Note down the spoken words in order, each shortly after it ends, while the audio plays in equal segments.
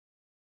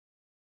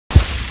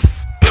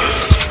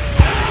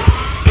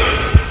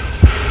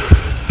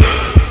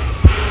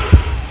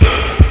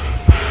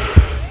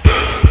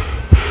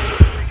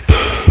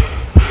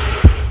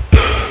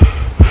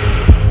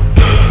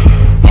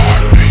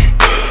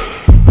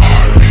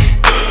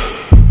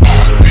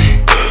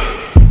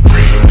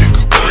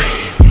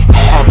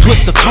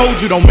told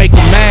you don't make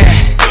me mad.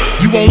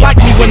 You won't like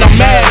me when I'm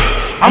mad.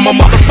 I'm a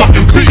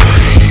motherfucking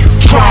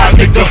beast. Try,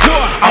 nigga,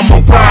 I'm a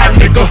ride,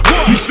 nigga.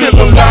 You still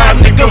alive,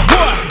 nigga?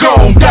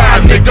 Gon' die,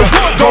 nigga.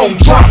 Gon'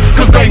 drop,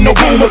 cause ain't no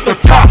room at the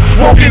top.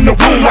 Walk in the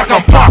room like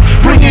I'm pop,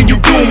 bringing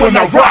you doom when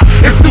I rock.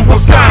 It's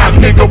suicide,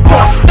 nigga.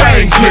 Bust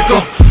things,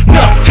 nigga.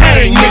 Nuts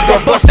hang,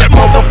 nigga. Bust that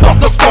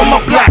motherfuckers from a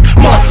black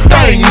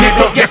Mustang,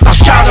 nigga. Yes, I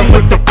shot him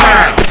with the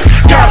pound,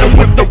 got him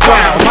with the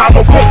round.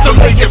 Hollow point to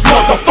lay his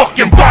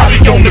motherfucking body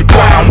on the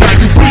ground. Now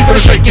you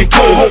breathing, shaking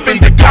cold, hoping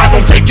that God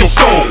don't take your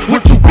soul.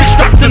 With two big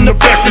straps in the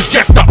vest, it's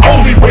just the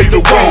only way to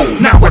roll.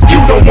 Now if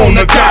you don't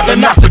wanna die,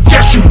 then I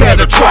suggest you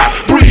better try.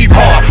 Breathe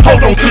hard,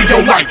 hold on to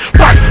your life.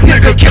 Fight,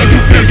 nigga, can you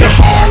feel your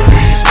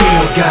heartbeat?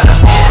 Still got a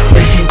heart,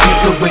 they can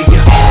take away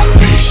your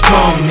heartbeat.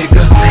 Strong,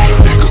 nigga. Breathe,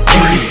 nigga,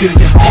 can you feel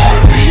your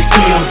heartbeat?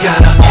 Still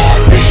got a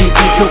heart, they can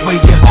take away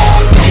your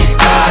heart. Don't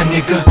die,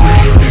 nigga.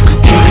 Breathe, nigga,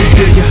 can you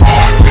feel your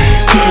heartbeat?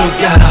 Still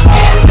got a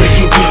heart, they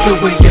can take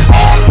away your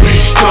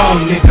heartbeat. Strong,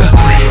 nigga.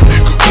 Breathe,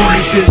 nigga, can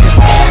you feel your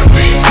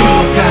heartbeat?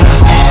 Still got a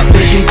heart,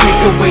 they can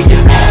take away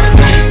your heart.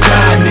 Don't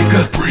die,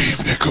 nigga.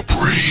 Breathe, nigga,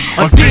 breathe.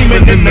 A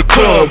demon in the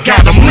club,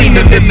 got him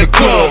leaning in the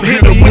club.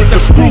 Hit him with the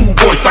screw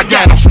voice, I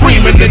got him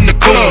screaming in the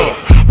club.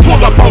 Pull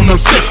up on the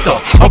sister,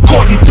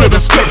 according to the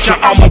scripture.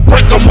 I'ma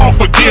break him off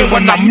again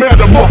when I met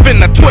him off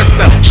in the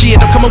twister. She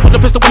end up coming with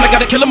a pistol when I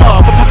gotta kill him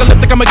up.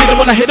 Apocalyptic, I'ma get it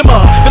when I hit him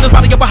up. Feel his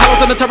body up a house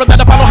and the terror that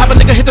I follow. Have a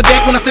nigga hit the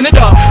deck when I send it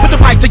up. Put the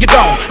pipe to your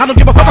dome, I don't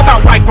give a fuck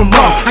about right from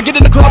wrong. I get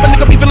in the club, a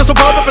nigga be feeling so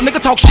bad. If a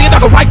nigga talk shit,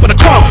 I go right for the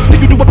crumb.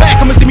 Think you do it bad,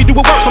 come and see me do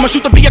it worse. I'ma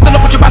shoot the vehicle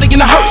up with your body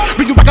in the hearse.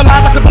 Bring you back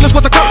alive like the bullets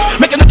was a curse.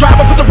 Making the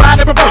driver put the ride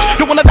in reverse.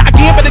 Don't wanna die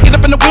again, better get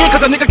up in the wind.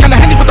 Cause a nigga kinda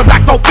handy with the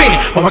black folk fin.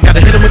 Or I gotta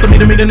hit him with the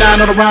meter 9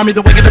 on the rhyme.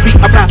 Either way, get the beat,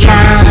 I fly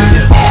line.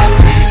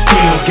 Heartbeat,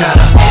 still got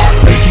a heart,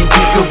 they can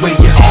take away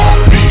your